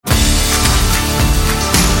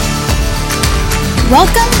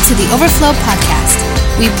Welcome to the Overflow Podcast.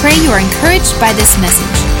 We pray you are encouraged by this message.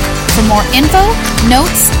 For more info,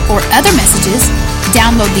 notes, or other messages,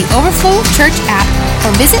 download the Overflow Church app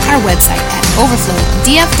or visit our website at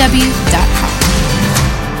overflowdfw.com.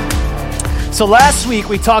 So last week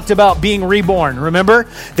we talked about being reborn. Remember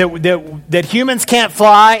that humans can't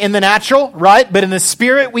fly in the natural, right? But in the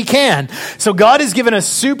spirit we can. So God has given us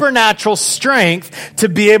supernatural strength to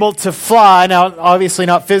be able to fly. Now, obviously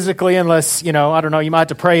not physically, unless you might have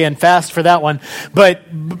to pray and fast for that one. But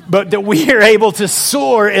that we are able to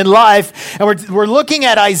soar in life. And we're looking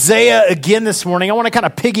at Isaiah again this morning. I want to kind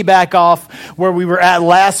of piggyback off where we were at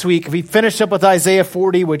last week. We finished up with Isaiah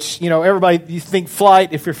 40, which everybody, you think flight.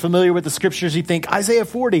 If you're familiar with the scriptures, you think Isaiah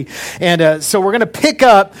 40. And so we're going to pick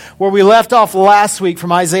up where we left off last week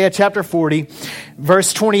from Isaiah chapter 40,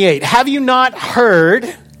 verse 28. Have you not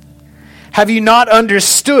heard? Have you not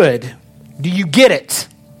understood? Do you get it?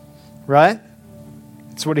 Right?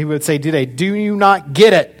 That's what he would say today. Do you not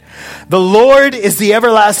get it? The Lord is the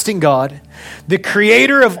everlasting God, the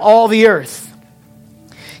creator of all the earth.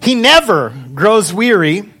 He never grows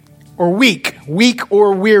weary or weak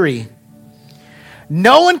or weary.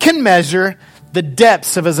 No one can measure the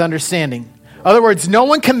depths of his understanding. In other words, no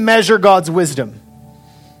one can measure God's wisdom.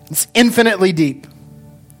 It's infinitely deep.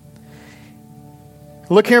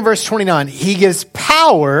 Look here in verse 29. He gives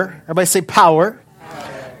power, everybody say power,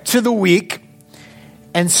 to the weak,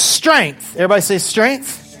 and strength. Everybody say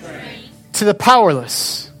strength? To the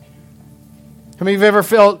powerless. How many of you have ever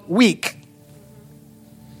felt weak?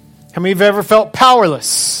 How many of you have ever felt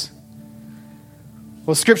powerless?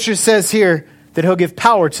 Well, Scripture says here that he'll give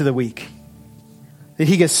power to the weak. That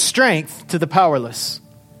he gives strength to the powerless.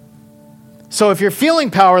 So if you're feeling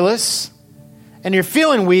powerless and you're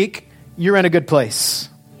feeling weak, you're in a good place.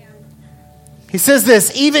 Yeah. He says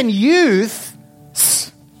this, even youths,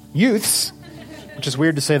 which is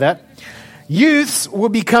weird to say that, youths will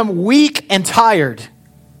become weak and tired,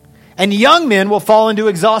 and young men will fall into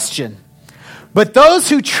exhaustion. But those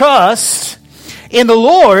who trust in the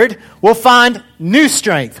Lord will find new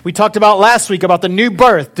strength. We talked about last week about the new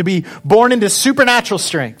birth, to be born into supernatural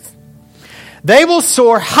strength. They will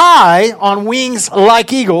soar high on wings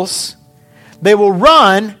like eagles. They will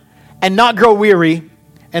run and not grow weary,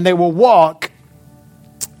 and they will walk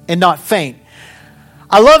and not faint.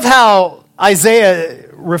 I love how Isaiah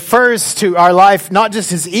refers to our life not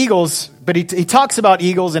just as eagles, but he talks about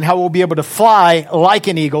eagles and how we'll be able to fly like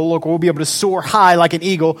an eagle. Look, we'll be able to soar high like an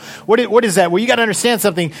eagle. What is that? Well, you got to understand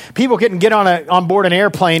something. People couldn't get on board an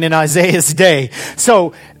airplane in Isaiah's day.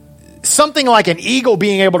 So something like an eagle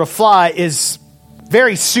being able to fly is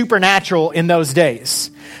very supernatural in those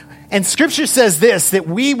days. And Scripture says this, that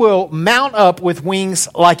we will mount up with wings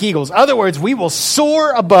like eagles. In other words, we will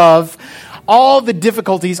soar above all the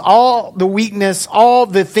difficulties, all the weakness, all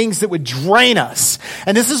the things that would drain us.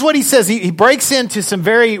 And this is what he says. He breaks into some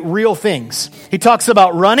very real things. He talks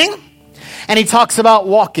about running, and he talks about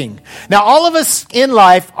walking. Now, all of us in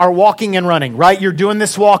life are walking and running, right? You're doing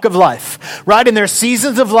this walk of life, right? And there's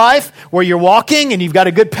seasons of life where you're walking, and you've got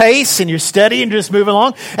a good pace, and you're steady and just moving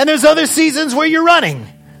along. And there's other seasons where you're running.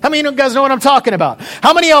 How many of you guys know what I'm talking about?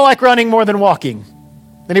 How many of y'all like running more than walking?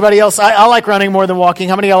 Anybody else? I like running more than walking.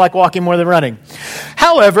 How many of y'all like walking more than running?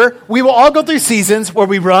 However, we will all go through seasons where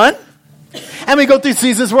we run, and we go through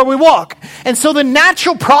seasons where we walk. And so the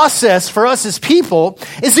natural process for us as people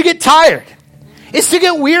is to get tired. It's to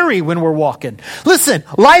get weary when we're walking. Listen,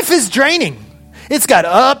 life is draining. It's got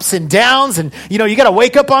ups and downs, and you got to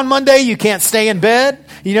wake up on Monday, you can't stay in bed.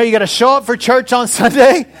 You got to show up for church on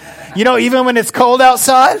Sunday, even when it's cold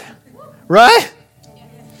outside, right?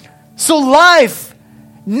 So life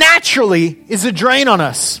naturally is a drain on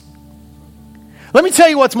us. Let me tell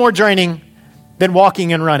you what's more draining than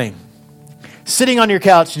walking and running. Sitting on your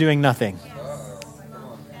couch doing nothing.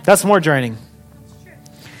 That's more draining.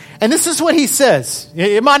 And this is what he says.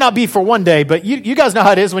 It might not be for one day, but you guys know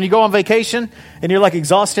how it is when you go on vacation and you're like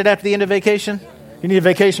exhausted after the end of vacation. You need a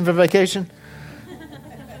vacation for vacation.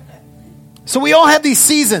 So we all have these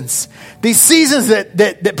seasons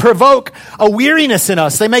that provoke a weariness in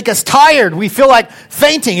us. They make us tired. We feel like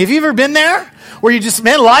fainting. Have you ever been there? Where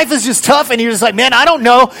life is just tough and you're just like, man, I don't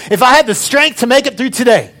know if I had the strength to make it through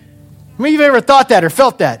today. How many of you have ever thought that or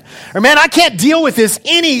felt that? Or man, I can't deal with this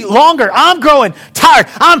any longer. I'm growing tired.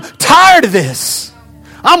 I'm tired of this.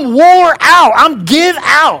 I'm wore out. I'm give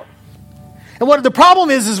out. And what the problem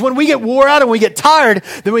is when we get wore out and we get tired,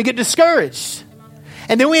 then we get discouraged.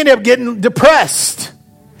 And then we end up getting depressed.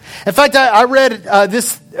 In fact, I read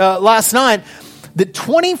this last night that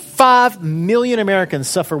 25 million Americans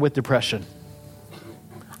suffer with depression.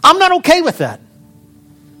 I'm not okay with that.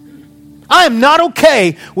 I am not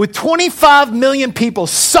okay with 25 million people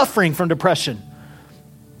suffering from depression.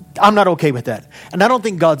 I'm not okay with that. And I don't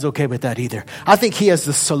think God's okay with that either. I think he has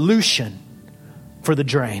the solution for the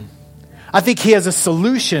drain. I think he has a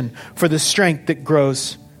solution for the strength that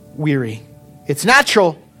grows weary. It's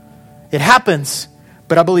natural. It happens.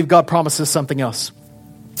 But I believe God promises something else.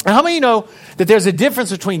 And how many of you know that there's a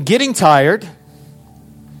difference between getting tired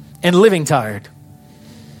and living tired?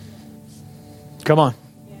 Come on.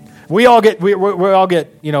 We all get, God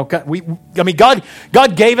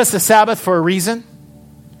gave us the Sabbath for a reason,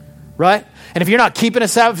 right? And if you're not keeping a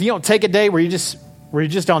Sabbath, if you don't take a day where you're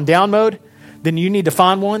just on down mode, then you need to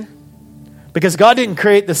find one. Because God didn't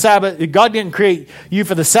create the Sabbath, God didn't create you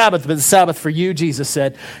for the Sabbath, but the Sabbath for you, Jesus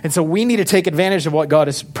said. And so we need to take advantage of what God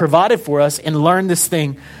has provided for us and learn this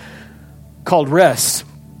thing called rest.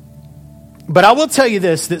 But I will tell you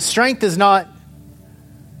this, that strength is not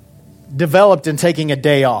developed in taking a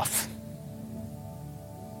day off.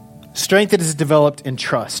 Strength that is developed in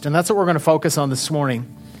trust. And that's what we're going to focus on this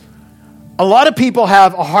morning. A lot of people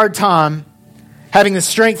have a hard time having the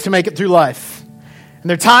strength to make it through life. And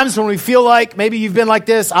there are times when we feel like, maybe you've been like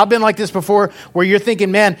this, I've been like this before, where you're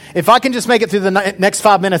thinking, man, if I can just make it through the next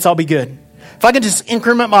 5 minutes, I'll be good. If I can just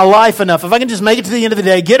increment my life enough, if I can just make it to the end of the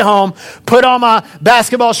day, get home, put on my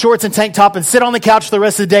basketball shorts and tank top and sit on the couch for the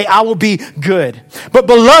rest of the day, I will be good. But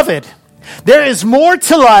beloved, there is more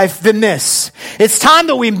to life than this. It's time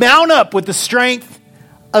that we mount up with the strength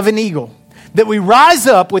of an eagle. That we rise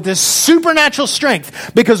up with this supernatural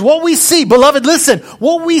strength. Because what we see, beloved, listen,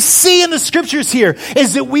 what we see in the scriptures here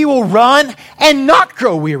is that we will run and not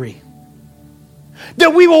grow weary.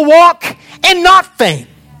 That we will walk and not faint.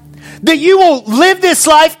 That you will live this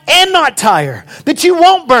life and not tire. That you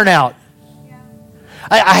won't burn out.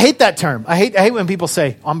 I hate that term. I hate when people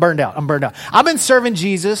say, I'm burned out. I'm burned out. I've been serving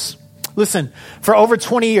Jesus, listen, for over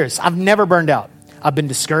 20 years. I've never burned out. I've been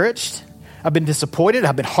discouraged. I've been disappointed.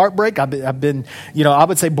 I've been heartbroken. I've been, I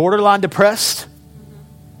would say borderline depressed.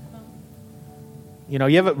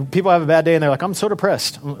 People have a bad day and they're like, I'm so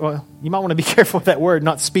depressed. Well, you might want to be careful with that word,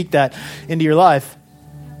 not speak that into your life.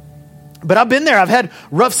 But I've been there. I've had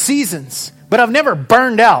rough seasons, but I've never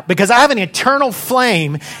burned out because I have an eternal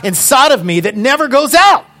flame inside of me that never goes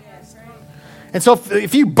out. And so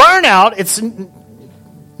if you burn out, it's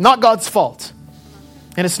not God's fault.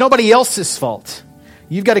 And it's nobody else's fault.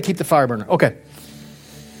 You've got to keep the fire burner. Okay.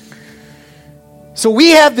 So we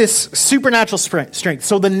have this supernatural strength.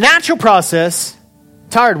 So the natural process,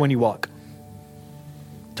 tired when you walk.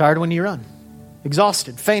 Tired when you run.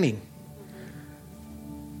 Exhausted, fainting.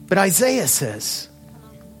 But Isaiah says,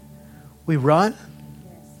 we run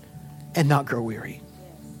and not grow weary.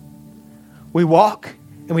 We walk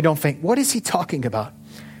and we don't faint. What is he talking about?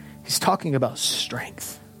 He's talking about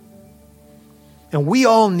strength. And we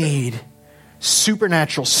all need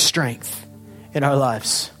supernatural strength in our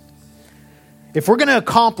lives. If we're going to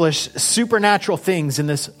accomplish supernatural things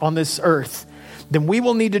on this earth, then we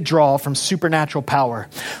will need to draw from supernatural power.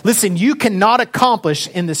 Listen, you cannot accomplish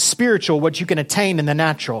in the spiritual what you can attain in the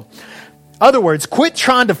natural. Other words, quit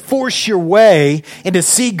trying to force your way and to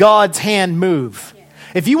see God's hand move.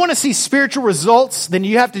 If you want to see spiritual results, then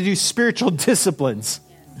you have to do spiritual disciplines.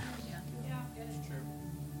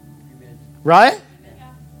 Right?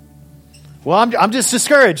 Well, I'm just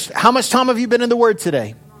discouraged. How much time have you been in the Word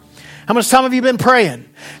today? How much time have you been praying?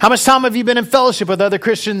 How much time have you been in fellowship with other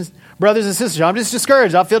Christians, brothers and sisters? I'm just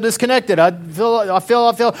discouraged. I feel disconnected. I feel.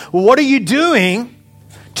 Well, what are you doing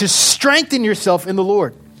to strengthen yourself in the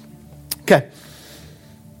Lord? Okay.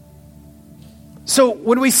 So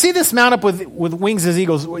when we see this mount up with wings as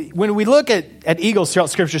eagles, when we look at eagles throughout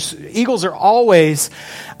Scripture, eagles are always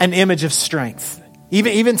an image of strength.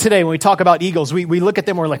 Even today, when we talk about eagles, we look at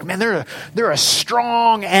them and we're like, man, they're a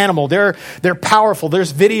strong animal. They're powerful.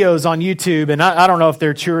 There's videos on YouTube, and I don't know if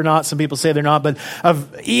they're true or not. Some people say they're not, but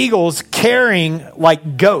of eagles carrying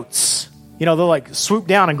like goats. They'll like swoop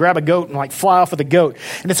down and grab a goat and like fly off with a goat.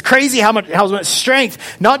 And it's crazy how much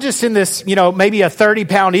strength, not just in this, maybe a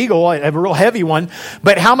 30-pound eagle, a real heavy one,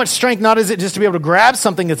 but how much strength, not is it just to be able to grab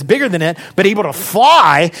something that's bigger than it, but able to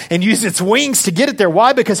fly and use its wings to get it there.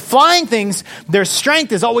 Why? Because flying things, their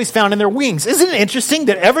strength is always found in their wings. Isn't it interesting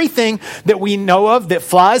that everything that we know of that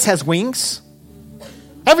flies has wings?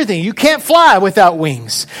 Everything. You can't fly without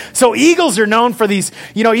wings. So eagles are known for these,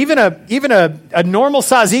 even a normal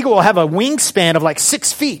size eagle will have a wingspan of like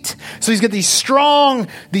 6 feet. So he's got these strong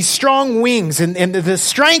wings and the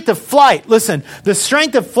strength of flight. Listen, the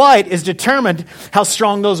strength of flight is determined how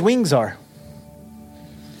strong those wings are.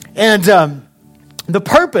 And the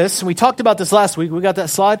purpose, we talked about this last week. We got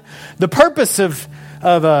that slide. The purpose of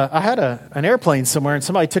I had an airplane somewhere and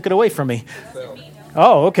somebody took it away from me.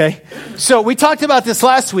 Oh, okay. So we talked about this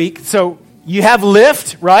last week. So you have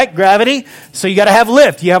lift, right? Gravity. So you got to have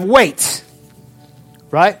lift. You have weight,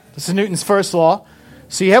 right? This is Newton's first law.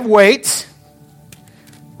 So you have weight,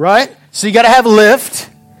 right? So you got to have lift.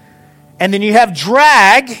 And then you have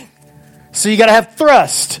drag. So you got to have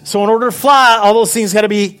thrust. So in order to fly, all those things got to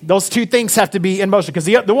be, those two things have to be in motion. Because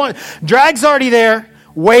the one, drag's already there,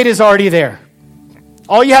 weight is already there.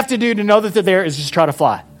 All you have to do to know that they're there is just try to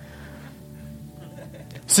fly.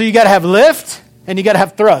 So you got to have lift and you got to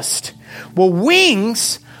have thrust. Well,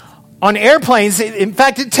 wings on airplanes, in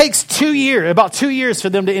fact, it takes about 2 years for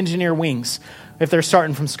them to engineer wings if they're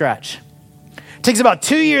starting from scratch. It takes about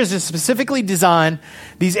 2 years to specifically design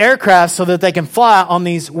these aircraft so that they can fly on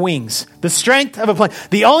these wings. The strength of a plane.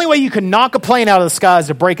 The only way you can knock a plane out of the sky is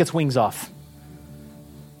to break its wings off.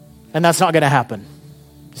 And that's not going to happen.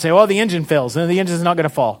 You say, well, the engine fails, and the engine's not going to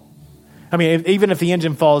fall. I mean, even if the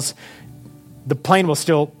engine falls, the plane will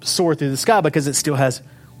still soar through the sky because it still has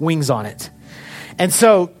wings on it. And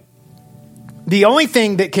so the only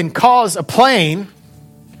thing that can cause a plane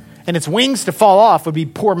and its wings to fall off would be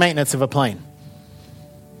poor maintenance of a plane.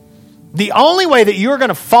 The only way that you're going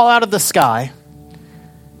to fall out of the sky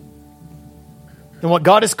and what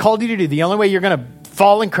God has called you to do, the only way you're going to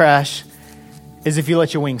fall and crash is if you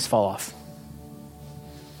let your wings fall off.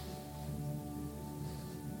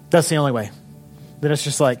 That's the only way. Then it's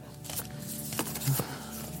just like,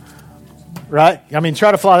 right? I mean,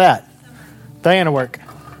 try to fly that. That ain't going to work.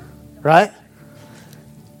 Right?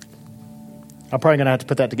 I'm probably going to have to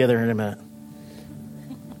put that together in a minute.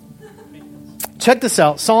 Check this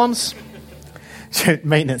out.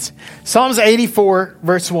 Maintenance. Psalms 84,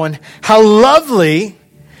 verse 1. How lovely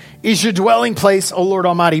is your dwelling place, O Lord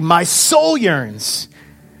Almighty. My soul yearns.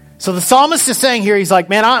 So the psalmist is saying here, he's like,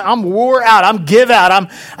 man, I'm wore out. I'm give out.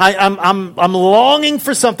 I'm longing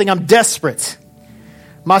for something. I'm desperate.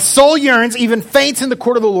 My soul yearns, even faints in the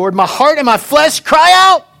court of the Lord. My heart and my flesh cry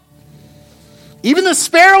out. Even the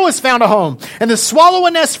sparrow has found a home, and the swallow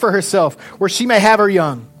a nest for herself, where she may have her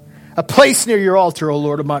young. A place near your altar, O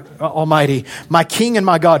Lord Almighty, my King and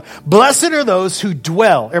my God. Blessed are those who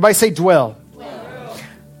dwell. Everybody say dwell. Dwell.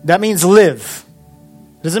 That means live.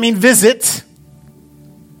 Doesn't mean visit.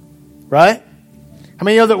 Right? How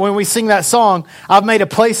many know that when we sing that song, I've made a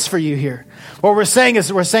place for you here? What we're saying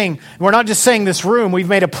is we're not just saying this room, we've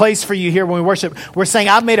made a place for you here when we worship. We're saying,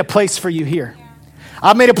 I've made a place for you here.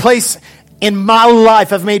 I've made a place in my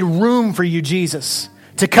life. I've made room for you, Jesus,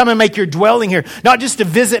 to come and make your dwelling here. Not just to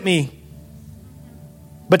visit me,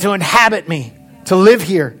 but to inhabit me, to live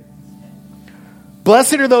here.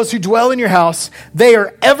 Blessed are those who dwell in your house. They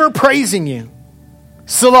are ever praising you.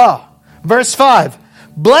 Selah. Verse 5.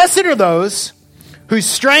 Blessed are those whose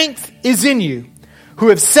strength is in you, who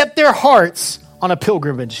have set their hearts on a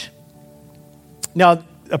pilgrimage. Now,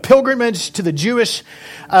 a pilgrimage to the Jewish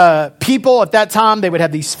people at that time, they would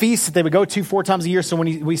have these feasts that they would go to 4 times a year. So when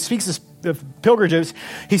he speaks of pilgrimages,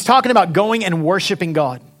 he's talking about going and worshiping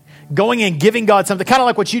God. Going and giving God something, kind of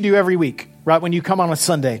like what you do every week, right, when you come on a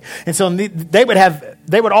Sunday. And so they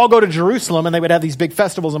would all go to Jerusalem, and they would have these big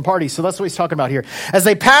festivals and parties. So that's what he's talking about here. As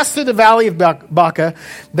they pass through the valley of Baca,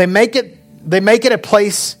 they make it a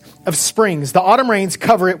place of springs. The autumn rains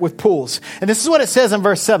cover it with pools. And this is what it says in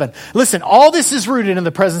verse 7. Listen, all this is rooted in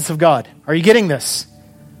the presence of God. Are you getting this?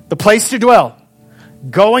 The place to dwell.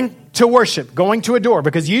 Going to worship. Going to adore.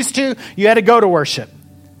 Because used to, you had to go to worship.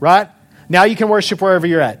 Right? Now you can worship wherever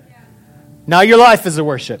you're at. Now your life is a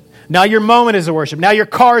worship. Now your moment is a worship. Now your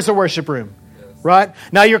car is a worship room. Right?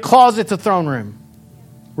 Now your closet's a throne room.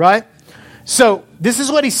 Right? So this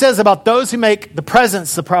is what he says about those who make the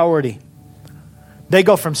presence the priority. They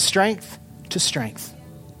go from strength to strength.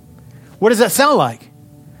 What does that sound like?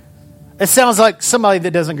 It sounds like somebody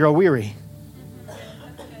that doesn't grow weary.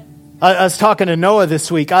 I was talking to Noah this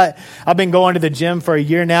week. I've been going to the gym for a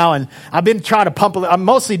year now, and I've been trying to pump. I've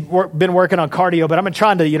mostly been working on cardio, but I've been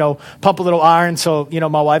trying to, pump a little iron so,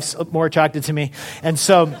 my wife's more attracted to me. And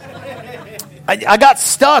so I got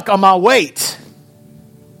stuck on my weight.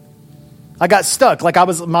 I got stuck. Like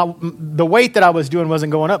the weight that I was doing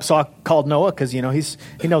wasn't going up. So I called Noah because, he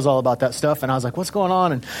knows all about that stuff. And I was like, what's going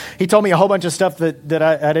on? And he told me a whole bunch of stuff that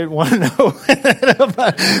I didn't want to know.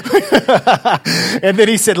 And then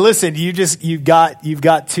he said, listen, you've got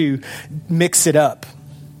to mix it up.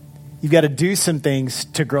 You've got to do some things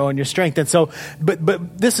to grow in your strength. And so,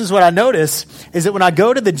 but this is what I notice is that when I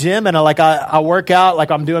go to the gym and I work out, like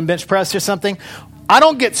I'm doing bench press or something, I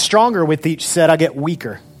don't get stronger with each set. I get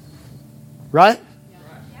weaker. Right?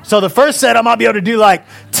 So the first set, I might be able to do like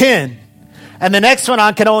 10. And the next one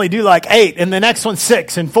I can only do like 8, and the next one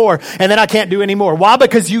 6 and 4, and then I can't do any more. Why?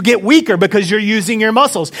 Because you get weaker because you're using your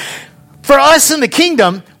muscles. For us in the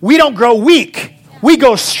kingdom, we don't grow weak. We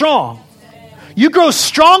grow strong. You grow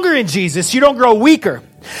stronger in Jesus. You don't grow weaker.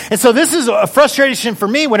 And so this is a frustration for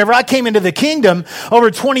me whenever I came into the kingdom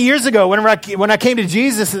over 20 years ago, when I came to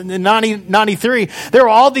Jesus in 1993, there were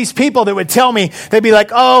all these people that would tell me, they'd be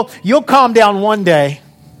like, oh, you'll calm down one day.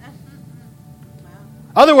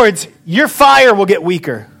 In other words, your fire will get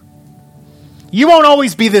weaker. You won't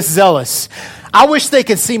always be this zealous. I wish they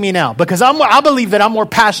could see me now because I believe that I'm more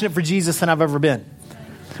passionate for Jesus than I've ever been.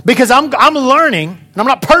 Because I'm learning, and I'm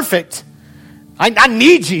not perfect. I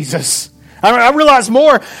need Jesus. I realize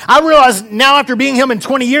now after being Him in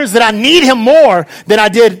 20 years that I need Him more than I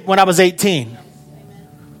did when I was 18.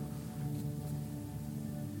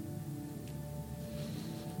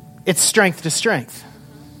 It's strength to strength.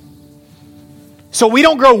 So we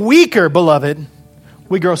don't grow weaker, beloved.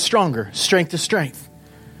 We grow stronger, strength to strength.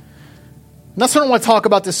 And that's what I want to talk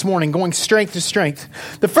about this morning, going strength to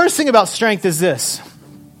strength. The first thing about strength is this.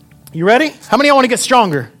 You ready? How many of y'all want to get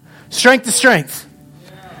stronger? Strength to strength.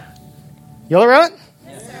 Y'all all right?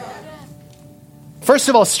 Yes, sir. First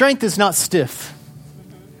of all, strength is not stiff.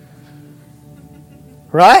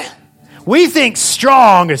 Right? We think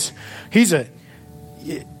strong is, he's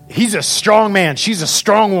a strong man. She's a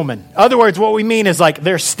strong woman. In other words, what we mean is like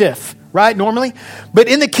they're stiff, right? Normally. But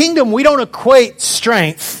in the kingdom, we don't equate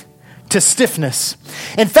strength to stiffness.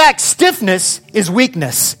 In fact, stiffness is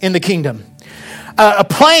weakness in the kingdom. A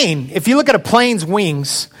plane, if you look at a plane's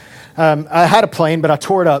wings, I had a plane, but I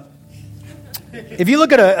tore it up. If you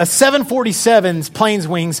look at a 747's plane's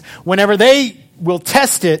wings, whenever they will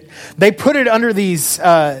test it, they put it under they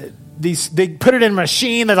put it in a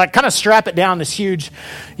machine. They like kind of strap it down this huge,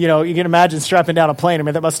 you can imagine strapping down a plane. I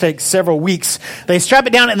mean, that must take several weeks. They strap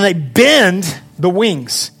it down and they bend the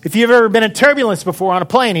wings. If you've ever been in turbulence before on a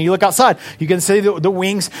plane and you look outside, you can see the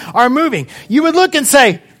wings are moving. You would look and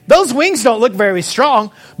say, those wings don't look very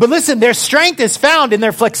strong, but listen, their strength is found in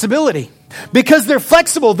their flexibility. Because they're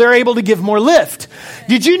flexible, they're able to give more lift.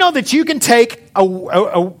 Did you know that you can take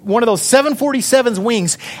one of those 747's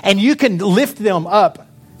wings and you can lift them up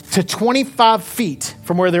to 25 feet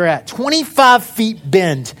from where they're at? 25 feet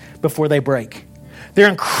bend before they break. They're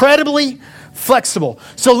incredibly flexible.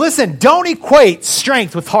 So listen, don't equate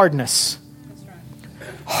strength with hardness.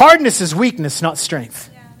 Hardness is weakness, not strength.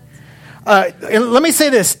 And let me say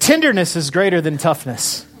this, tenderness is greater than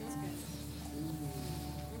toughness.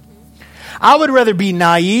 I would rather be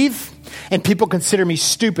naive and people consider me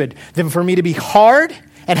stupid than for me to be hard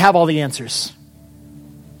and have all the answers.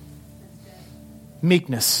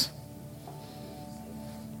 Meekness.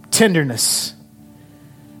 Tenderness.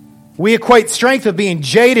 We equate strength with being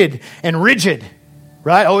jaded and rigid,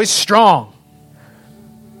 right? Always strong.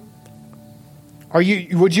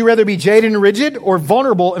 Would you rather be jaded and rigid or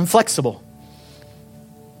vulnerable and flexible?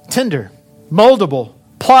 Tender, moldable,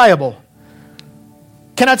 pliable.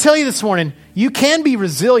 Can I tell you this morning, you can be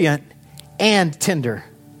resilient and tender.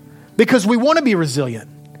 Because we want to be resilient,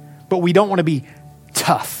 but we don't want to be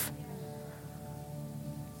tough.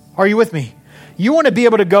 Are you with me? You want to be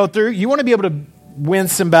able to go through, you want to be able to win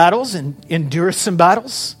some battles and endure some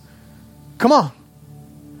battles. Come on.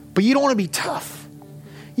 But you don't want to be tough.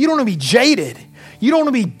 You don't want to be jaded. You don't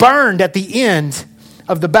want to be burned at the end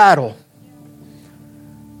of the battle.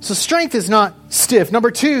 So strength is not stiff.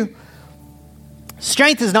 Number 2,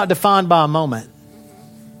 strength is not defined by a moment.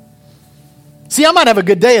 See, I might have a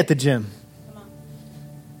good day at the gym.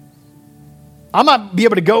 I might be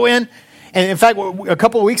able to go in, and in fact, a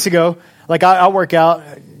couple of weeks ago, like I work out.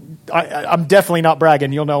 I'm definitely not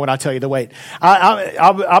bragging. You'll know when I tell you the weight.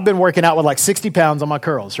 I've been working out with like 60 pounds on my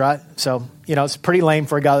curls, right? So, it's pretty lame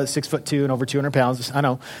for a guy that's 6'2" and over 200 pounds. I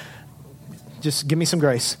know. Just give me some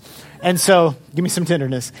grace. And so, give me some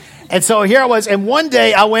tenderness. And so here I was, and one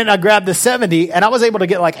day I went and I grabbed the 70, and I was able to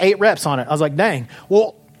get like 8 reps on it. I was like, dang.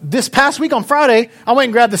 Well, this past week on Friday, I went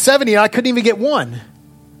and grabbed the 70, and I couldn't even get 1.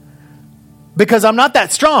 Because I'm not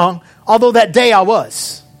that strong, although that day I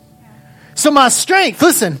was. So my strength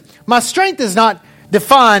is not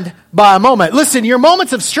defined by a moment. Listen, your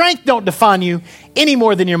moments of strength don't define you any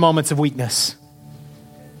more than your moments of weakness.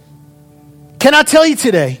 Can I tell you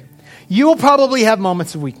today, you will probably have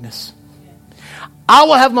moments of weakness. I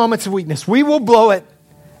will have moments of weakness. We will blow it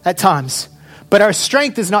at times. But our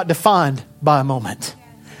strength is not defined by a moment.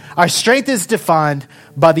 Our strength is defined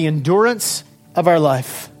by the endurance of our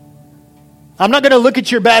life. I'm not going to look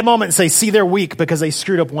at your bad moment and say, see, they're weak because they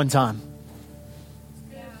screwed up one time.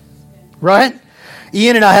 Right?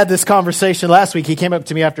 Ian and I had this conversation last week. He came up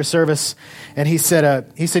to me after service, and he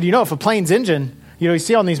said, if a plane's engine, you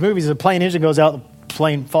see on these movies, a plane engine goes out, the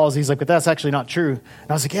plane falls. He's like, but that's actually not true.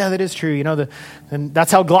 And I was like, yeah, that is true. And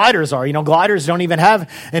that's how gliders are. Gliders don't even have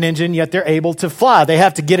an engine, yet they're able to fly. They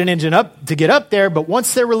have to get an engine up to get up there, but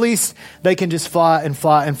once they're released, they can just fly and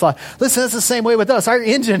fly and fly. Listen, that's the same way with us. Our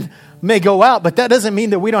engine may go out, but that doesn't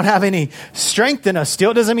mean that we don't have any strength in us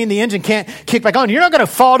still. It doesn't mean the engine can't kick back on. You're not going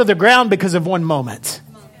to fall to the ground because of one moment.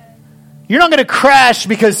 You're not going to crash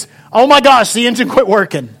because, oh my gosh, the engine quit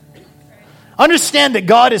working. Understand that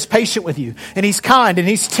God is patient with you, and He's kind, and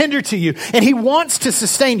He's tender to you, and He wants to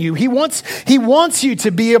sustain you. He wants you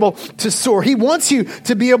to be able to soar. He wants you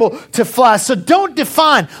to be able to fly. So do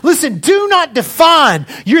not define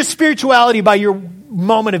your spirituality by your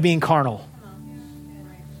moment of being carnal.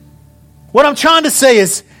 What I'm trying to say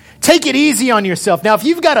is, take it easy on yourself. Now, if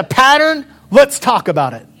you've got a pattern, let's talk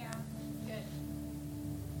about it.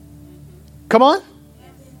 Come on.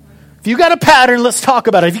 If you got a pattern, let's talk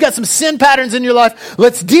about it. If you got some sin patterns in your life,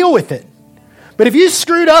 let's deal with it. But if you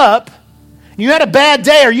screwed up, you had a bad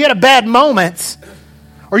day, or you had a bad moment,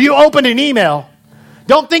 or you opened an email,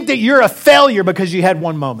 don't think that you're a failure because you had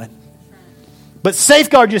one moment. But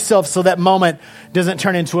safeguard yourself so that moment doesn't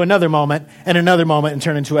turn into another moment and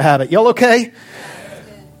turn into a habit. Y'all okay?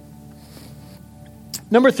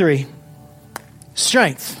 Number 3,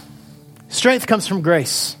 strength. Strength comes from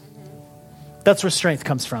grace. That's where strength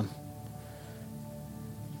comes from.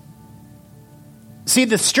 See,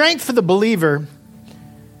 the strength for the believer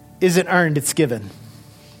isn't earned, it's given.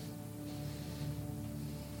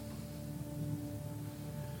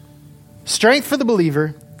 Strength for the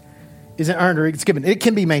believer isn't earned or it's given. It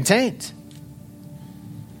can be maintained.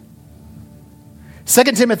 2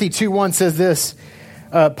 Timothy 2:1 says this.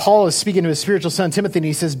 Paul is speaking to his spiritual son Timothy, and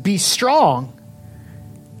he says, be strong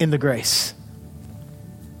in the grace.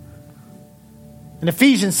 In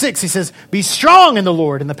Ephesians 6, he says, be strong in the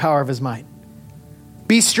Lord and the power of His might.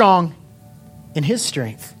 Be strong in His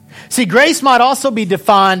strength. See, grace might also be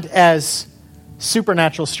defined as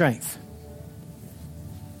supernatural strength.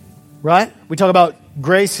 Right? We talk about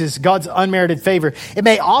grace as God's unmerited favor. It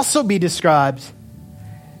may also be described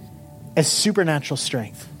as supernatural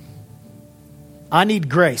strength. I need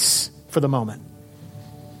grace for the moment.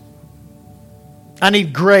 I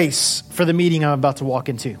need grace for the meeting I'm about to walk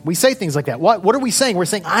into. We say things like that. What are we saying? We're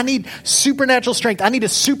saying, I need supernatural strength. I need a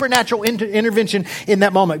supernatural intervention in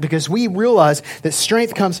that moment, because we realize that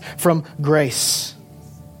strength comes from grace.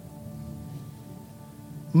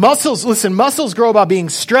 Muscles grow by being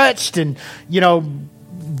stretched and,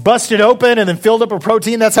 busted open and then filled up with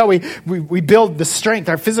protein. That's how we build the strength,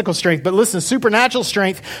 our physical strength. But listen, supernatural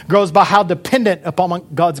strength grows by how dependent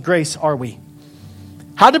upon God's grace are we.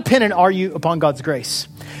 How dependent are you upon God's grace?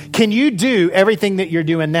 Can you do everything that you're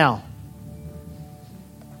doing now?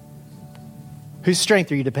 Whose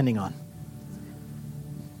strength are you depending on?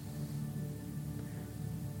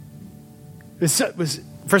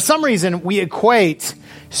 For some reason, we equate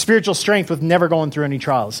spiritual strength with never going through any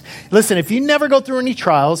trials. Listen, if you never go through any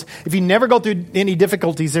trials, if you never go through any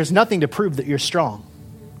difficulties, there's nothing to prove that you're strong.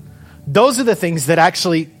 Those are the things that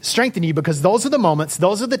actually strengthen you, because those are the moments,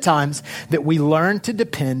 those are the times that we learn to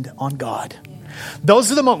depend on God.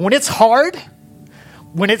 Those are the moments when it's hard,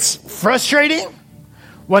 when it's frustrating,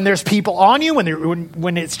 when there's people on you,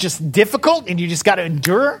 when it's just difficult and you just got to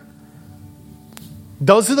endure.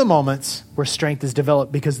 Those are the moments where strength is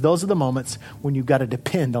developed, because those are the moments when you've got to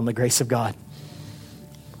depend on the grace of God.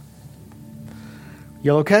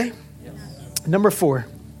 You okay? Yes. Number 4,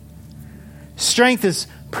 strength is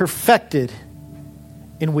perfected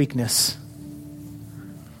in weakness.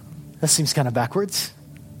 That seems kind of backwards.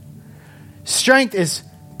 Strength is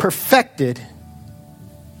perfected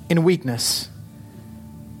in weakness.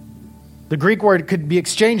 The Greek word could be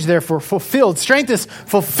exchanged there for fulfilled. Strength is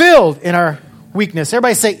fulfilled in our weakness.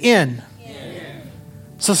 Everybody say in.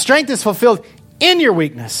 So strength is fulfilled in your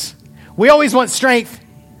weakness. We always want strength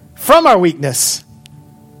from our weakness,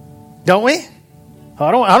 don't we?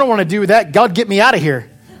 I don't want to do that. God, get me out of here.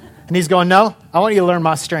 And He's going, no, I want you to learn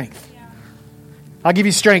my strength. I'll give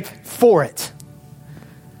you strength for it.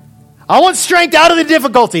 I want strength out of the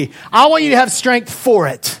difficulty. I want you to have strength for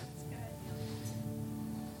it.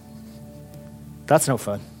 That's no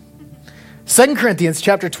fun. 2 Corinthians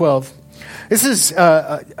chapter 12. This is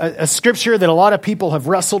a scripture that a lot of people have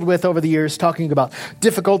wrestled with over the years, talking about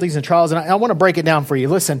difficulties and trials. And I want to break it down for you.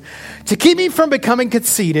 Listen, to keep me from becoming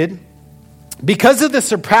conceited, Because of the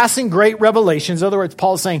surpassing great revelations, in other words,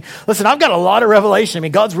 Paul's saying, listen, I've got a lot of revelation. I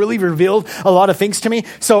mean, God's really revealed a lot of things to me.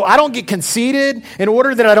 So I don't get conceited. In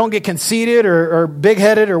order that I don't get conceited or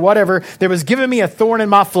big-headed or whatever, there was given me a thorn in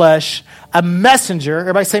my flesh, a messenger,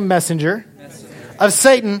 everybody say messenger. Of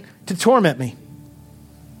Satan to torment me.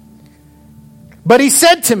 But he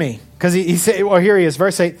said to me, because he said, well, here he is,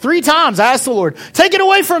 verse 8, 3 times I asked the Lord, take it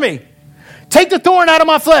away from me. Take the thorn out of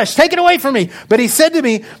my flesh. Take it away from me. But he said to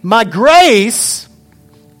me, my grace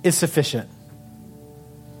is sufficient.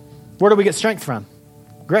 Where do we get strength from?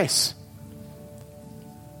 Grace.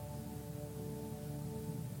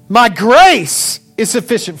 My grace is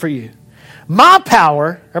sufficient for you. My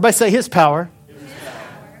power, everybody say his power.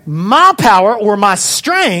 My power or my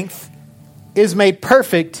strength is made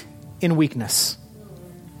perfect in weakness.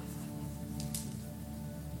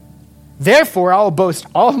 Therefore, I will boast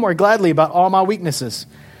all the more gladly about all my weaknesses,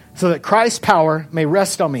 so that Christ's power may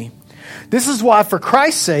rest on me. This is why, for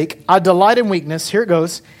Christ's sake, I delight in weakness. Here it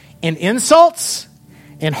goes. In insults,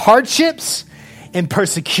 in hardships, in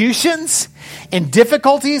persecutions, in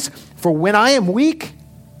difficulties. For when I am weak,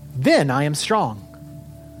 then I am strong.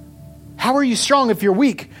 How are you strong if you're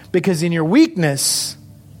weak? Because in your weakness,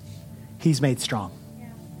 he's made strong.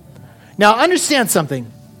 Now, understand something.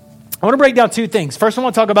 I want to break down 2 things. First, I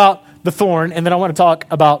want to talk about the thorn, and then I want to talk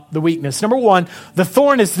about the weakness. Number 1, the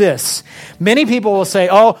thorn is this. Many people will say,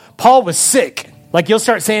 oh, Paul was sick. Like you'll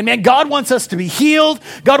start saying, man, God wants us to be healed.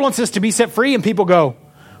 God wants us to be set free. And people go,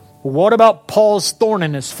 well, what about Paul's thorn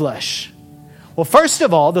in his flesh? Well, first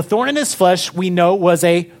of all, the thorn in his flesh we know was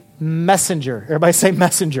a messenger. Everybody say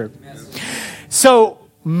messenger. So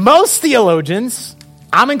most theologians,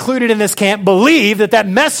 I'm included in this camp, believe that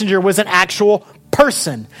messenger was an actual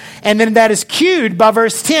person. And then that is cued by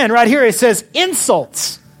verse 10. Right here it says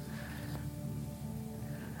insults,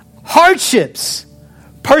 hardships,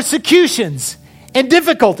 persecutions, and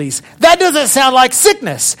difficulties. That doesn't sound like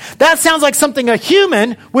sickness. That sounds like something a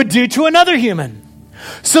human would do to another human.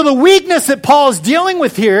 So the weakness that Paul is dealing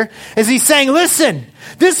with here is he's saying, listen,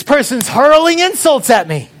 this person's hurling insults at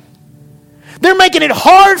me. They're making it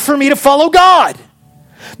hard for me to follow God.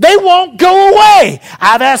 They won't go away.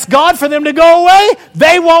 I've asked God for them to go away.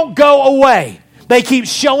 They won't go away. They keep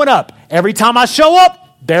showing up. Every time I show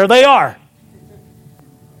up, there they are.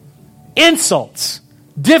 Insults,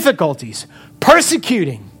 difficulties,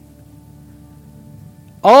 persecuting,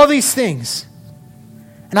 all these things.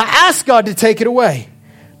 And I asked God to take it away,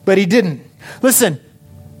 but he didn't. Listen,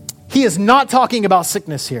 he is not talking about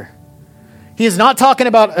sickness here. He is not talking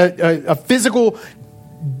about a physical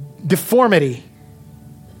deformity.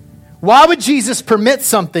 Why would Jesus permit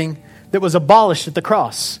something that was abolished at the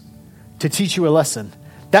cross to teach you a lesson?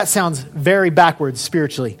 That sounds very backwards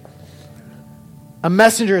spiritually. A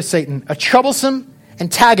messenger of Satan, a troublesome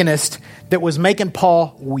antagonist that was making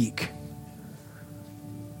Paul weak.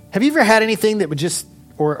 Have you ever had anything that would just,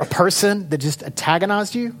 or a person that just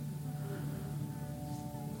antagonized you?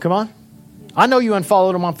 Come on. I know you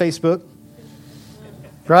unfollowed them on Facebook,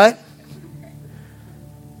 right?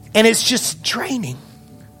 And it's just draining.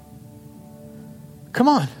 Come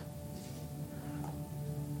on.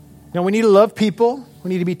 Now, we need to love people. We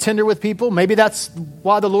need to be tender with people. Maybe that's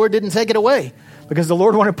why the Lord didn't take it away, because the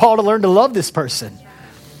Lord wanted Paul to learn to love this person.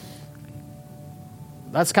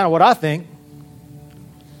 That's kind of what I think.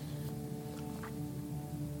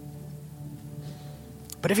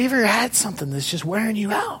 But have you ever had something that's just wearing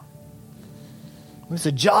you out? It's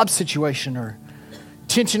a job situation or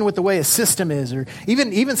tension with the way a system is, or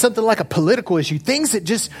even something like a political issue, things that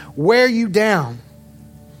just wear you down,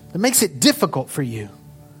 that makes it difficult for you,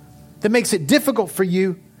 that makes it difficult for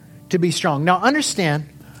you to be strong. Now understand,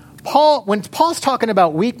 when Paul's talking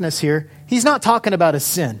about weakness here, he's not talking about a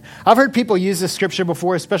sin. I've heard people use this scripture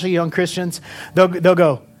before, especially young Christians. They'll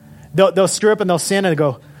screw up and they'll sin and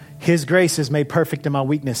they'll go, his grace is made perfect in my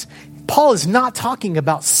weakness. Paul is not talking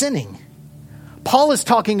about sinning. Paul is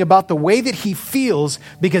talking about the way that he feels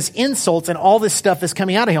because insults and all this stuff is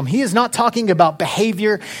coming out of him. He is not talking about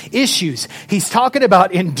behavior issues. He's talking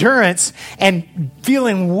about endurance and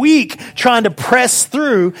feeling weak, trying to press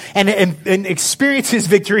through and experience his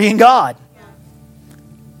victory in God.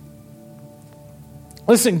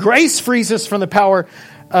 Listen, grace frees us from the power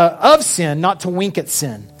of sin, not to wink at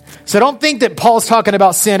sin. So don't think that Paul's talking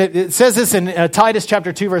about sin. It says this in Titus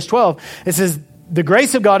chapter 2, verse 12. It says, the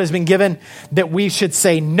grace of God has been given that we should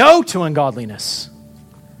say no to ungodliness.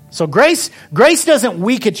 So grace doesn't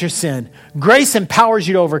weak at your sin. Grace empowers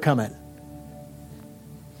you to overcome it.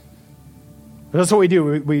 That's what we do.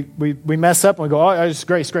 We mess up and we go, oh, it's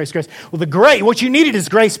grace. Well, what you needed is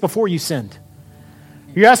grace before you sinned.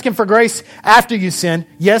 You're asking for grace after you sin.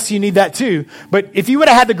 Yes, you need that too. But if you would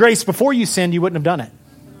have had the grace before you sinned, you wouldn't have done it.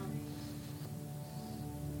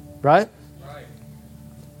 Right? Right.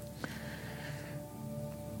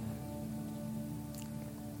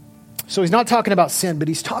 So he's not talking about sin, but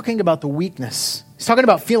he's talking about the weakness. He's talking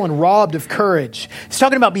about feeling robbed of courage. He's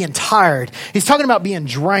talking about being tired. He's talking about being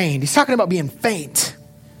drained. He's talking about being faint.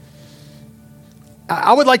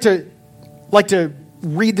 I would like to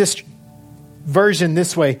read this version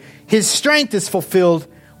this way. His strength is fulfilled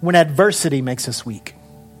when adversity makes us weak.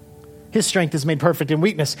 His strength is made perfect in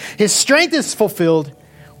weakness. His strength is fulfilled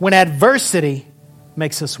when adversity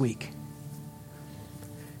makes us weak.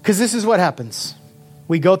 Because this is what happens.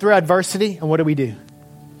 We go through adversity, and what do?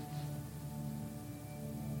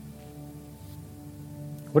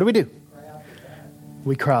 What do?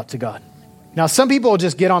 We cry out to God. Now, some people will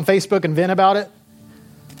just get on Facebook and vent about it,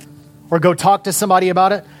 or go talk to somebody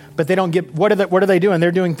about it, but they don't get, what are they doing?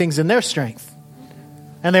 They're doing things in their strength.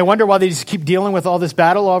 And they wonder why they just keep dealing with all this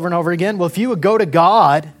battle over and over again. Well, if you would go to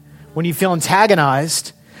God when you feel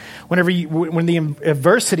antagonized, when the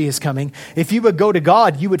adversity is coming, if you would go to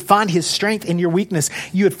God, you would find his strength in your weakness.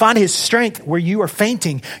 You would find his strength where you are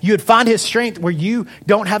fainting. You would find his strength where you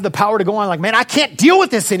don't have the power to go on like, man, I can't deal with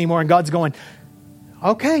this anymore. And God's going,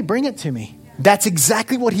 okay, bring it to me. That's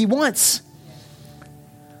exactly what he wants.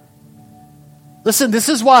 Listen, this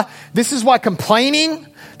is why complaining,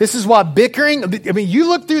 this is why bickering, I mean, you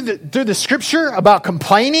look through the scripture about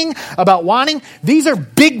complaining, about whining, these are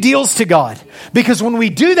big deals to God. Because when we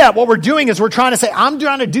do that, what we're doing is we're trying to say, I'm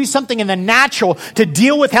trying to do something in the natural to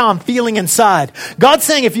deal with how I'm feeling inside. God's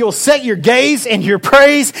saying if you'll set your gaze and your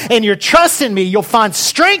praise and your trust in me, you'll find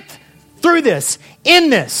strength through this, in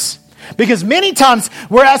this. Because many times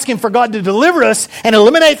we're asking for God to deliver us and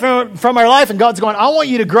eliminate from our life, and God's going, I want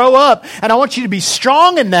you to grow up, and I want you to be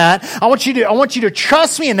strong in that. I want you to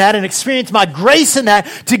trust me in that and experience my grace in that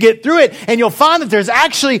to get through it. And you'll find that there's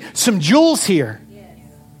actually some jewels here. Yes.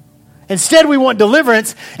 Instead, we want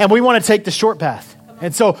deliverance, and we want to take the short path.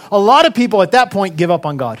 And so a lot of people at that point give up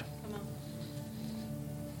on God.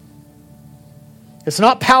 It's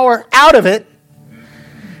not power out of it.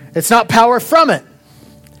 It's not power from it.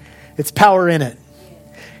 It's power in it.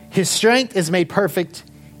 His strength is made perfect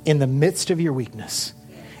in the midst of your weakness.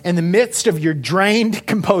 In the midst of your drained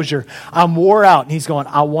composure. I'm wore out. And he's going,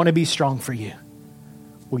 I want to be strong for you.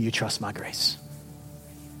 Will you trust my grace?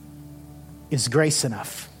 Is grace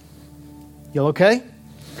enough? You okay?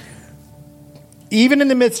 Even in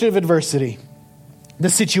the midst of adversity, the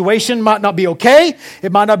situation might not be okay.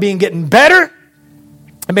 It might not be getting better.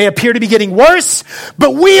 It may appear to be getting worse.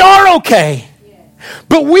 But we are okay.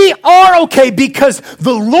 But we are okay because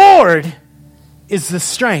the Lord is the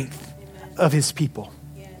strength of his people.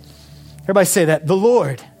 Everybody say that. The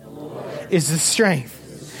Lord is the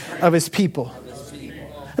strength of his people.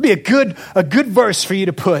 That'd be a good verse for you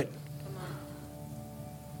to put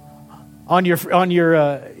on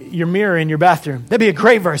your mirror in your bathroom. That'd be a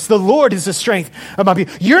great verse. The Lord is the strength of my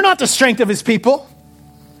people. You're not the strength of his people.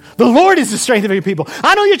 The Lord is the strength of your people.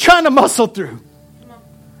 I know you're trying to muscle through.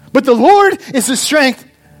 But the Lord is the strength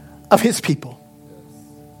of his people.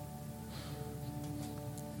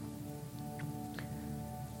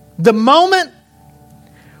 The moment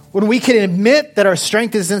when we can admit that our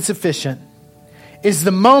strength is insufficient is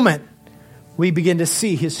the moment we begin to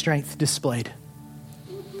see his strength displayed.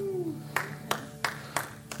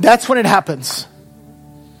 That's when it happens.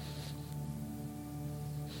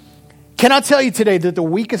 Can I tell you today that the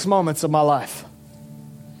weakest moments of my life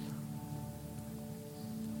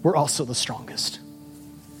were also the strongest?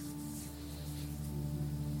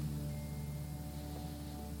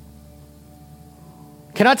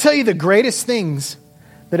 Can I tell you the greatest things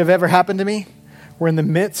that have ever happened to me were in the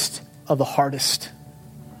midst of the hardest?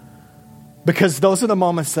 Because those are the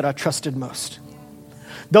moments that I trusted most.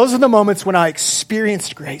 Those are the moments when I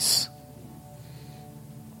experienced grace.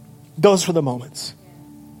 Those were the moments.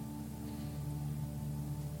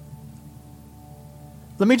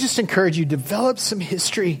 Let me just encourage you, develop some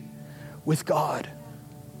history with God.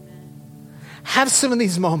 Have some of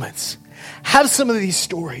these moments. Have some of these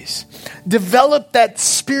stories. Develop that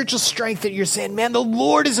spiritual strength that you're saying, man, the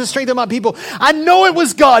Lord is the strength of my people. I know it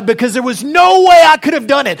was God because there was no way I could have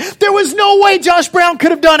done it. There was no way Josh Brown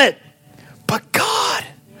could have done it. But God.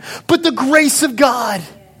 But the grace of God.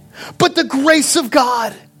 But the grace of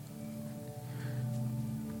God.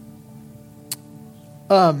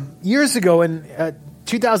 Years ago in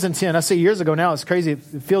 2010, I say years ago now, it's crazy. It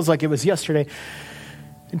feels like it was yesterday.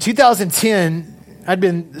 In 2010, I'd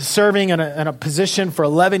been serving in a position for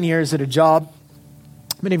 11 years at a job.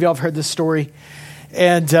 Many of y'all have heard this story.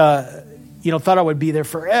 And thought I would be there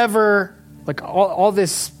forever. Like all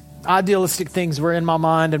this idealistic things were in my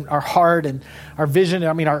mind and our heart and our vision.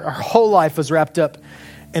 I mean, our whole life was wrapped up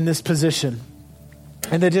in this position.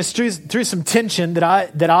 And then just through some tension that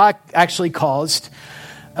I actually caused,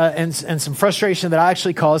 and some frustration that I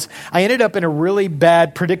actually caused, I ended up in a really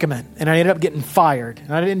bad predicament, and I ended up getting fired.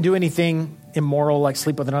 And I didn't do anything immoral like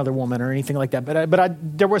sleep with another woman or anything like that,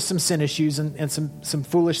 but there were some sin issues and some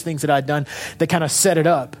foolish things that I'd done that kind of set it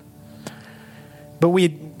up. But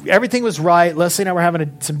everything was right. Leslie and I were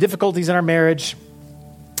having some difficulties in our marriage,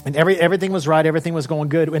 and everything was right. Everything was going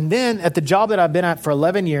good. And then at the job that I've been at for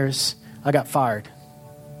 11 years, I got fired.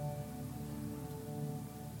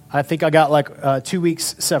 I think I got like 2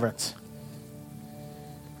 weeks severance.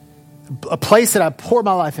 A place that I poured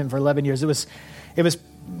my life in for 11 years. It was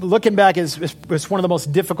looking back, it was one of the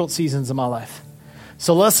most difficult seasons of my life.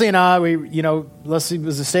 So Leslie and I, Leslie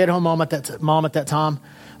was a stay-at-home mom at that time,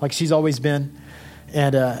 like she's always been.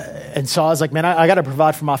 And so I was like, man, I got to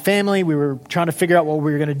provide for my family. We were trying to figure out what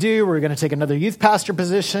we were going to do. We were going to take another youth pastor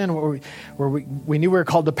position where we knew we were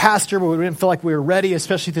called to pastor, but we didn't feel like we were ready,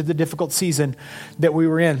 especially through the difficult season that we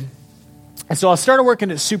were in. And so I started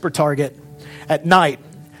working at Super Target at night.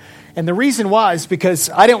 And the reason why is because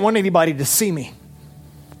I didn't want anybody to see me.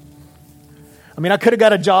 I mean, I could have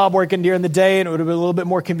got a job working during the day and it would have been a little bit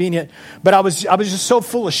more convenient, but I was just so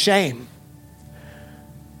full of shame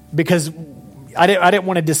because I didn't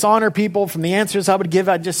want to dishonor people from the answers I would give.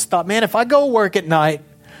 I just thought, man, if I go work at night,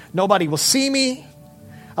 nobody will see me.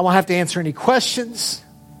 I won't have to answer any questions.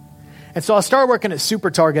 And so I started working at Super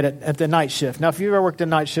Target at the night shift. Now, if you've ever worked a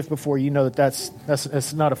night shift before, you know that's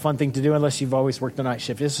not a fun thing to do unless you've always worked a night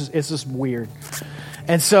shift. It's just weird.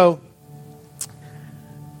 And so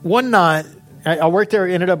one night, I worked there,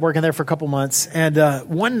 ended up working there for a couple months. And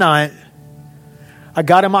one night, I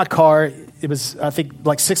got in my car. It was, I think,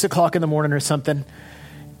 like 6 o'clock in the morning or something.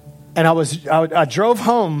 And I drove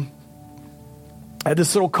home. I had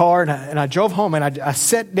this little car, and I drove home, and I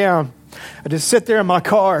sat down. I just sat there in my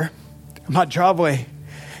car, in my driveway,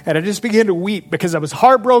 and I just began to weep because I was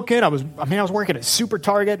heartbroken. I was working at Super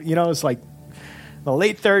Target. It's like the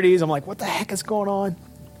late 30s. I'm like, what the heck is going on?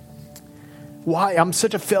 Why? I'm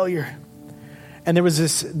such a failure. And there was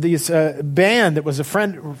this band that was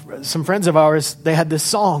some friends of ours. They had this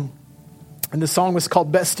song. And the song was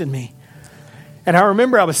called Best in Me. And I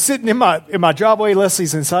remember I was sitting in my driveway,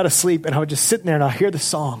 Leslie's inside asleep, and I was just sitting there and I hear the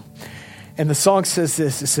song. And the song says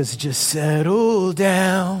this, it says, just settle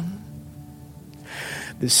down.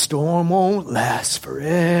 The storm won't last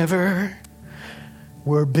forever.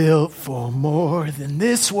 We're built for more than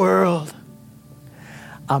this world.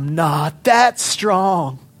 I'm not that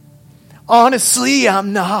strong. Honestly,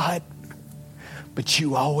 I'm not. But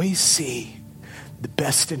you always see the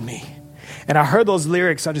best in me. And I heard those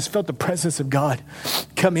lyrics. I just felt the presence of God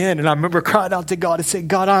come in. And I remember crying out to God and saying,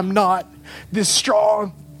 God, I'm not this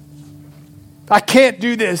strong. I can't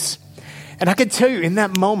do this. And I can tell you in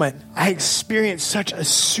that moment, I experienced such a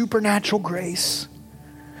supernatural grace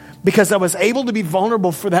because I was able to be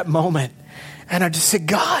vulnerable for that moment. And I just said,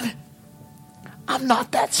 God, I'm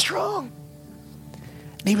not that strong.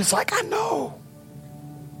 And he was like, I know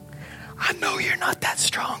you're not that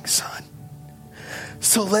strong, son.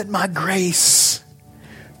 So let my grace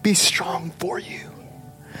be strong for you.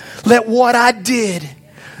 Let what I did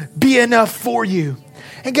be enough for you.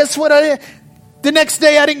 And guess what I did? The next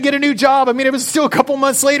day I didn't get a new job. I mean, it was still a couple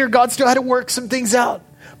months later. God still had to work some things out.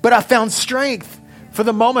 But I found strength for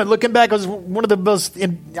the moment. Looking back, I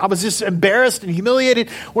was just embarrassed and humiliated.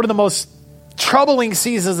 One of the most troubling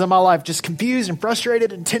seasons of my life. Just confused and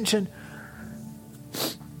frustrated and tension.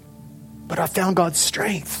 But I found God's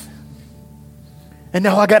strength. And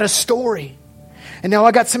now I got a story. And now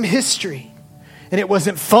I got some history. And it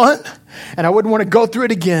wasn't fun. And I wouldn't want to go through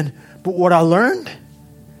it again. But what I learned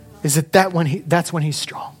is that's when he's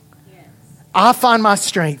strong. Yes. I find my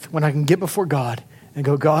strength when I can get before God and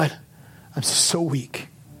go, God, I'm so weak.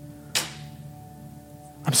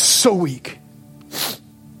 I'm so weak.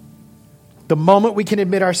 The moment we can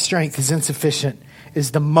admit our strength is insufficient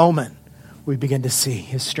is the moment we begin to see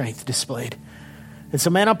his strength displayed. And so,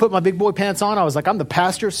 man, I put my big boy pants on. I was like, I'm the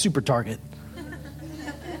pastor of Super Target.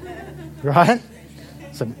 Right?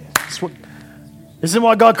 So, this isn't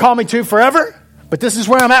what God called me to forever, but this is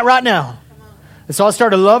where I'm at right now. And so I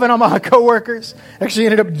started loving all my coworkers. Actually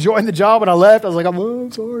ended up enjoying the job when I left. I was like,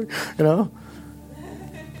 I'm sorry,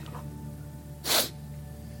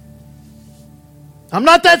 I'm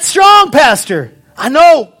not that strong, Pastor. I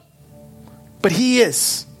know, but he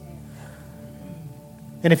is.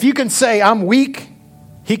 And if you can say I'm weak,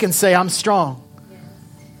 he can say I'm strong.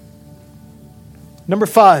 Number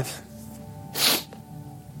 5,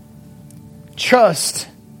 Trust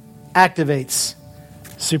activates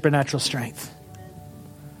supernatural strength.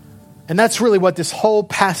 And that's really what this whole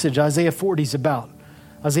passage, Isaiah 40, is about.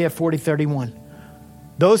 Isaiah 40:31.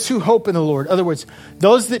 Those who hope in the Lord, in other words,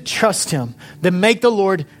 those that trust him, that make the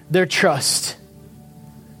Lord their trust,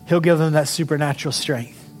 he'll give them that supernatural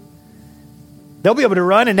strength. They'll be able to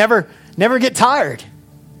run and never get tired.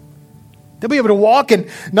 They'll be able to walk and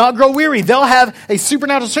not grow weary. They'll have a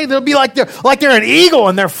supernatural strength. They'll be like they're an eagle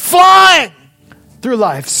and they're flying through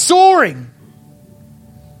life, soaring.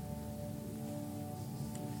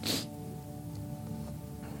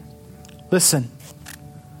 Listen,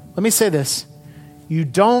 let me say this. You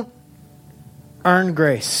don't earn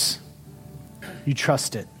grace. You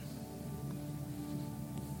trust it.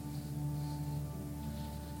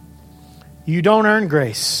 You don't earn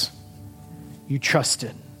grace. You trust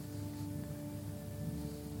it.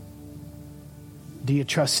 Do you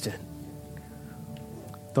trust it?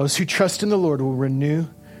 Those who trust in the Lord will renew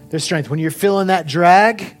their strength. When you're feeling that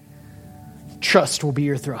drag, trust will be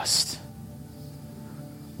your thrust.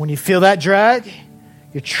 When you feel that drag,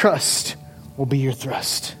 your trust will be your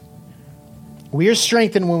thrust. We are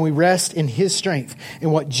strengthened when we rest in his strength,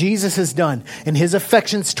 in what Jesus has done, in his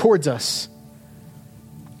affections towards us.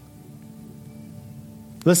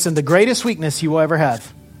 Listen, the greatest weakness you will ever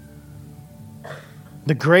have,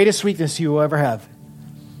 the greatest weakness you will ever have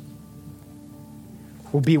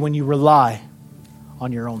will be when you rely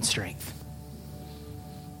on your own strength.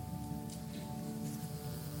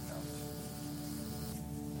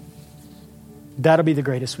 That'll be the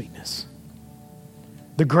greatest weakness.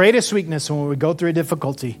 The greatest weakness when we go through a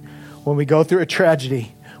difficulty, when we go through a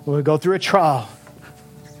tragedy, when we go through a trial,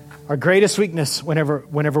 our greatest weakness whenever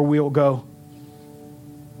we'll go,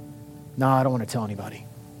 no, I don't want to tell anybody.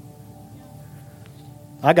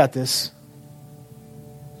 I got this.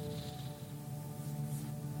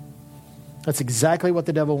 That's exactly what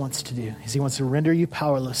the devil wants to do. Is he wants to render you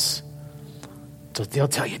powerless. So they'll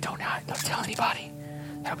tell you, don't tell anybody.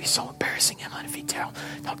 That'll be so embarrassing, Emma, if you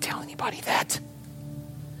don't tell anybody that.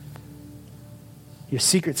 Your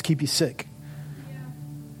secrets keep you sick.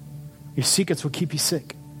 Your secrets will keep you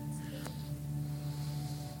sick.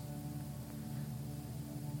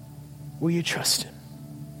 Will you trust him?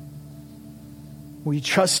 Will you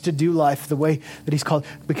trust to do life the way that he's called?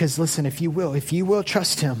 Because listen, if you will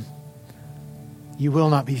trust him, you will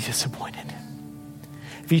not be disappointed.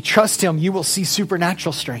 If you trust him, you will see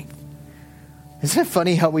supernatural strength. Isn't it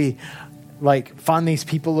funny how we find these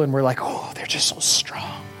people and we're like, oh, they're just so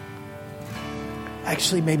strong.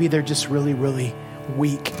 Actually, maybe they're just really, really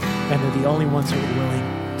weak and they're the only ones who are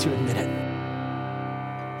willing to admit it.